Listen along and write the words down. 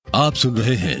आप सुन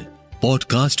रहे हैं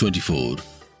पॉडकास्ट 24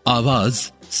 आवाज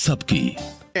सबकी।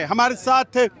 हमारे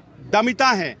साथ दमिता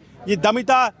हैं। ये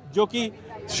दमिता जो कि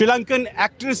श्रीलंकन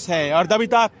एक्ट्रेस है। और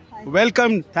दमिता,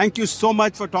 welcome, thank you so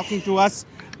much for talking to us.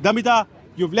 दमिता,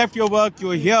 you have left your work, you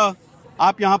are here,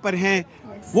 आप यहाँ पर हैं।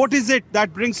 What is it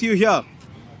that brings you here?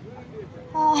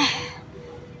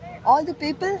 All the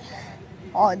people,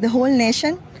 or the whole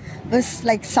nation was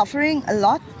like suffering a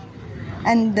lot,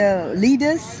 and the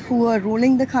leaders who are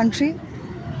ruling the country,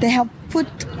 they have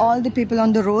put all the people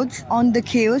on the roads, on the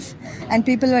chaos, and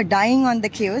people were dying on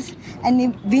the chaos,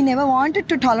 and we never wanted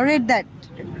to tolerate that.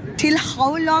 Till how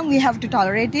long we have to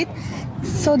tolerate it?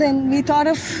 So then we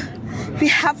thought of,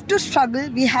 we have to struggle,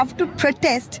 we have to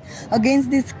protest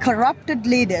against these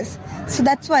corrupted leaders. So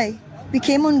that's why we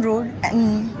came on road,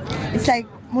 and it's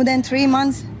like more than 3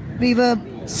 months we were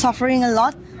suffering a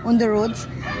lot on the roads,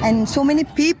 and so many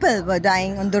people were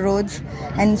dying on the roads,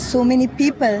 and so many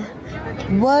people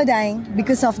were dying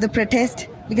because of the protest,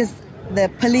 because the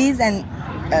police and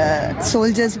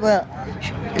soldiers were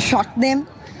shot them.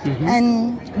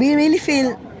 And we really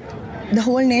feel the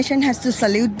whole nation has to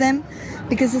salute them,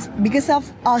 because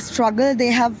of our struggle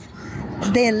they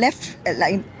left,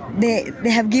 like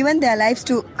they have given their lives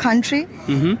to country.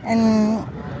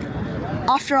 And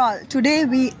after all, today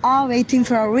we are waiting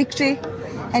for our victory,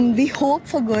 and we hope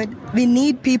for good. We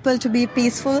need people to be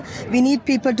peaceful. We need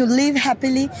people to live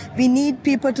happily. We need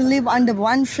people to live under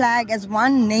one flag as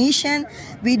one nation.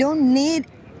 We don't need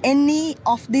any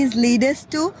of these leaders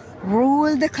to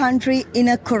rule the country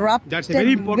in a corrupt way. That's a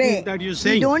very important thing that you're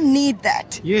saying. We don't need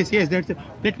that. Yes,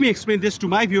 let me explain this to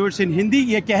my viewers in Hindi.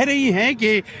 ये कह रही हैं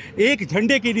कि एक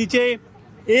झंडे के नीचे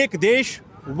एक देश,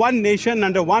 one nation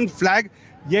under one flag,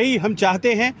 यही हम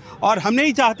चाहते हैं। और हम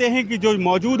नहीं चाहते हैं कि जो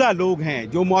मौजूदा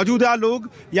लोग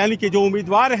यानी कि जो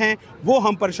उम्मीदवार हैं वो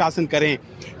हम पर शासन करें।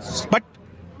 But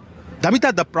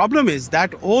Damita, the problem is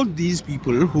that all these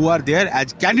people who are there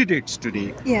as candidates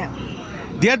today,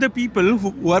 they are the people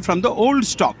who are from the old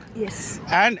stock. Yes.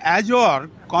 And as your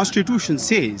constitution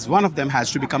says, one of them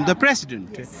has to become the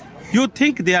president. Yes. You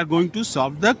think they are going to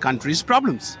solve the country's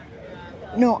problems?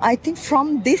 No, I think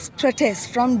from this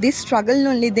protest, from this struggle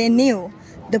only, they knew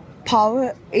the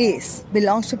power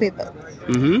belongs to people.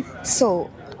 So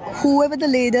whoever the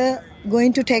leader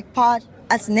going to take part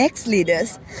as next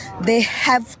leaders, they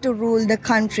have to rule the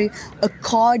country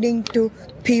according to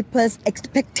people's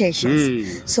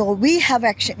expectations. So we have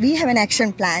an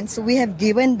action plan. So we have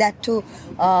given that to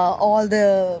all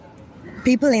the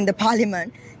people in the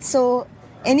parliament. So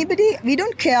anybody, we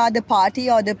don't care the party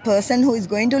or the person who is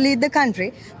going to lead the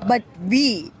country, but we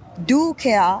do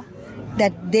care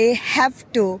that they have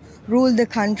to rule the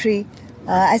country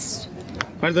as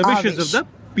by the wishes of the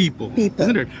people,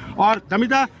 isn't it? और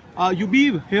दमिता, you be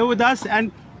here with us,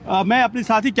 and मैं अपने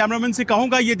साथी cameraman से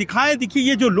कहूँगा ये देखिए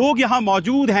ये जो लोग यहाँ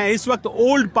मौजूद हैं इस वक्त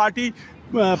ओल्ड पार्टी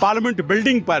पार्लियामेंट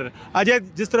बिल्डिंग पर। अजय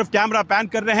जिस तरफ कैमरा पैन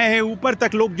कर रहे हैं, ऊपर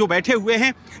तक लोग जो बैठे हुए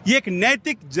हैं, ये एक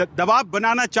नैतिक दबाव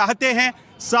बनाना चाहते हैं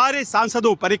सारे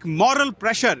सांसदों पर, एक मॉरल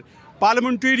प्रेशर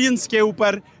पार्लियामेंटेरियंस के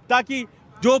ऊपर, ताकि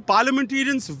जो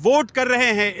पार्लियामेंटेरियंस वोट कर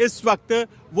रहे हैं इस वक्त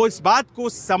वो इस बात को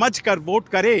समझकर वोट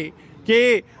करें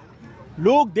कि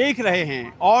लोग देख रहे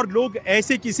हैं और लोग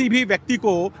ऐसे किसी भी व्यक्ति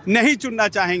को नहीं चुनना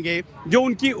चाहेंगे जो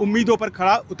उनकी उम्मीदों पर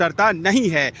खरा उतरता नहीं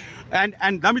है।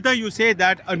 And Damita, you say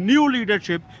that a new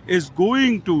leadership is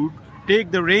going to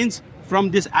take the reins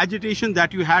from this agitation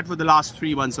that you had for the last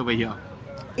 3 months over here.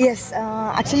 Yes,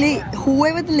 actually,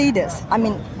 whoever the leaders, I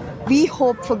mean, we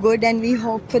hope for good and we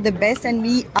hope for the best, and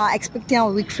we are expecting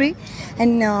our victory.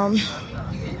 And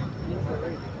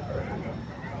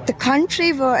the country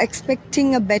were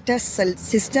expecting a better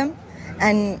system,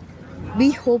 and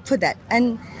we hope for that.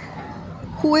 And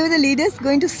whoever the leaders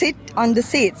going to sit on the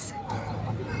seats,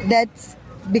 that's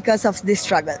because of this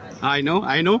struggle. I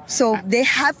know. So they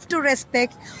have to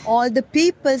respect all the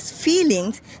people's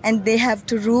feelings, and they have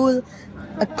to rule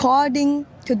according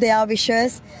to their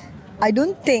wishes. I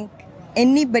don't think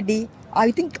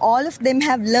I think all of them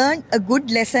have learned a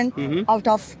good lesson out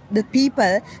of the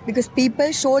people, because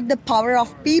people showed the power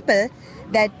of people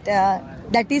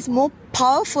that is more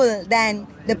powerful than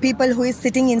the people who is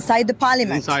sitting inside the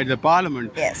parliament.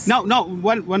 Yes. Now,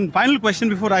 one final question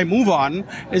before I move on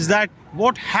is that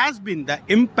what has been the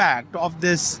impact of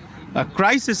this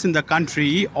crisis in the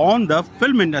country on the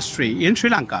film industry in Sri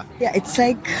Lanka? Yeah, it's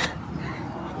like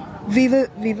we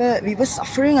were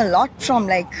suffering a lot from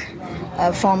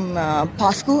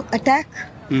Pasco attack,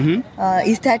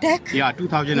 East attack. Yeah,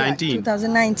 2019. Yeah,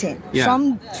 2019. Yeah.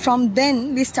 From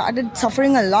then we started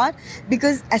suffering a lot,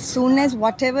 because as soon as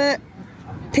whatever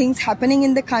things happening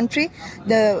in the country,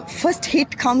 the first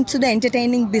hit comes to the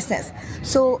entertaining business.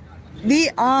 So we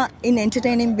are in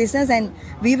entertaining business and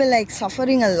we were like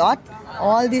suffering a lot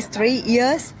all these 3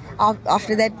 years.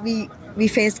 After that we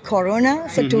faced corona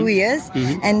for 2 years,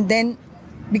 and then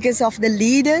because of the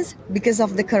leaders, because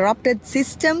of the corrupted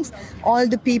systems, all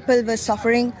the people were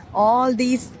suffering all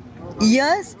these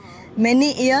years,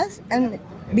 many years, and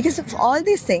because of all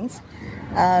these things,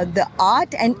 the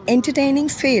art and entertaining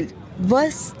field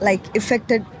was like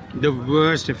affected. The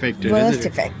worst affected. Worst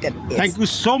affected. Yes. Thank you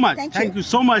so much. Thank you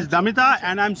so much, Damita.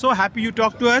 And I'm so happy you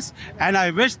talked to us. And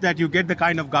I wish that you get the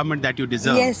kind of government that you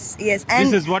deserve. Yes.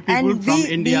 And, this is what people from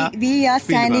India we are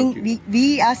feel standing. about you.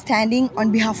 We are standing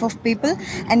on behalf of people,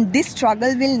 and this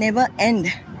struggle will never end.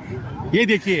 ये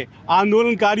देखिए,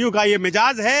 आंदोलनकारियों का ये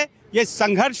मिजाज है. ये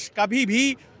संघर्ष कभी भी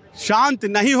शांत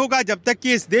नहीं होगा जब तक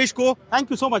कि इस देश को,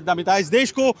 thank you so much Damita, इस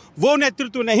देश को वो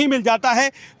नेतृत्व नहीं मिल जाता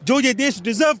है जो ये देश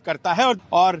डिजर्व करता है.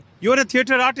 और you are a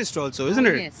theatre artist also, isn't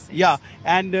it? Yeah,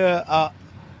 and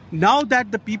now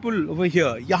that the people over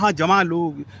here, यहाँ जमा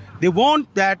लोग, they want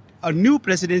that a new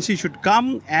presidency should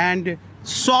come and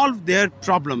solve their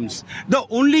problems. The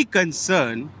only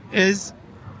concern is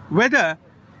whether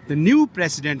the new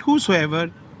president,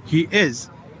 whosoever he is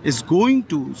going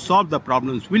to solve the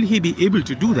problems. Will he be able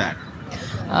to do that?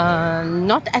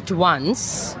 Not at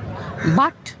once,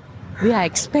 but we are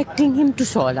expecting him to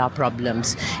solve our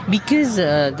problems because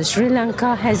the Sri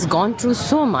Lanka has gone through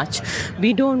so much.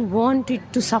 We don't want it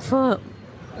to suffer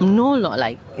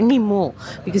anymore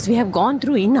because we have gone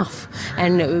through enough,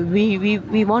 and we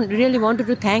really wanted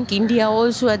to thank India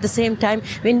also at the same time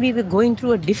when we were going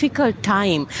through a difficult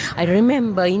time. I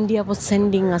remember India was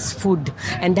sending us food,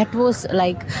 and that was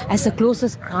like as the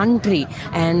closest country,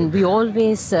 and we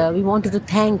always we wanted to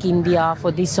thank India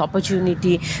for this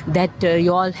opportunity that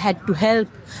you all had to help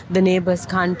the neighbors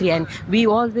country, and we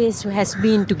always has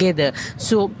been together.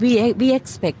 So we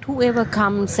expect whoever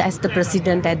comes as the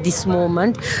president at this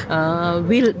moment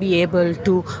will be able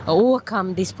to overcome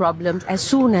these problems as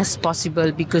soon as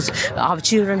possible, because our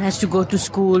children has to go to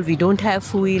school. We don't have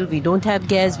fuel, we don't have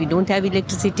gas, we don't have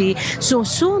electricity. So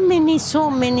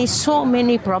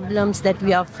many problems that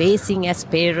we are facing as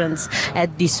parents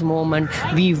at this moment.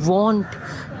 We want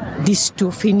this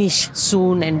to finish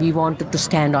soon, and we wanted to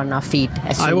stand on our feet as soon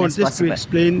as possible. I want just to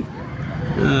explain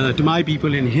to my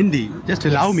people in Hindi. Just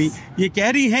allow me. ये कह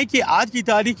रही हैं कि आज की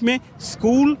तारीख में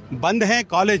school बंद हैं,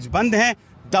 कॉलेज बंद हैं,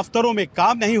 दफ्तरों में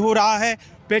काम नहीं हो रहा है,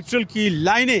 पेट्रोल की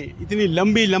लाइनें इतनी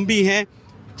लंबी हैं,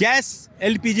 गैस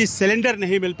LPG सिलेंडर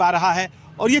नहीं मिल पा रहा है,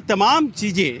 और ये तमाम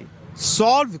चीज़ें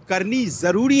सॉल्व करनी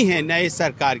ज़रूरी हैं नए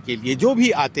सरकार के लिए जो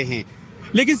भी आते हैं.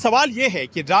 लेकिन सवाल ये है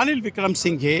कि रानिल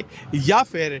विक्रमसिंघे या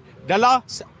फिर डला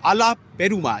आला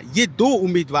पेरुमा, ये दो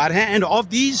उम्मीदवार हैं, end of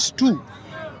these two,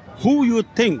 who you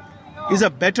think is a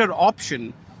better option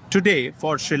today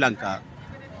for Sri Lanka?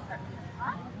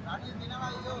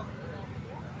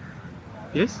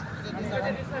 Yes?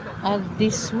 At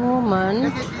this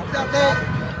moment,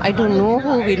 I don't know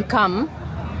who will come.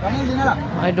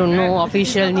 I don't know,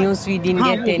 official news, we didn't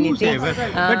get anything.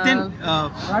 But then,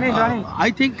 I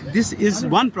think this is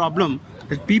one problem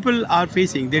that people are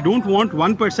facing. They don't want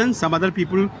one person, some other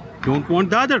people don't want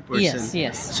the other person.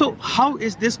 Yes. So how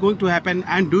is this going to happen?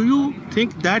 And do you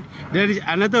think that there is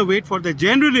another wait for the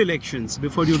general elections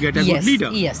before you get a good leader?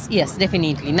 Yes,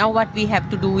 definitely. Now what we have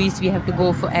to do is we have to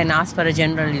go and ask for a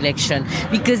general election,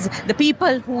 because the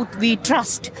people who we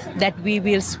trust that we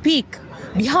will speak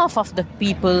behalf of the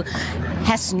people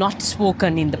has not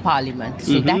spoken in the parliament.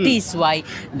 So that is why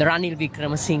the Ranil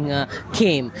Wickremesinghe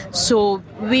came. So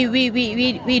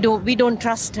we don't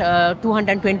trust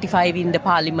 225 in the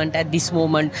parliament at this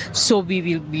moment. So we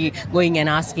will be going and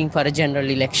asking for a general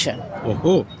election.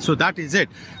 So that is it.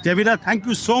 Javida, thank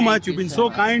you so much. You've been so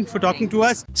kind for talking to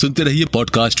us. सुनते रहिए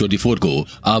podcast 24 को,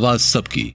 आवाज सबकी.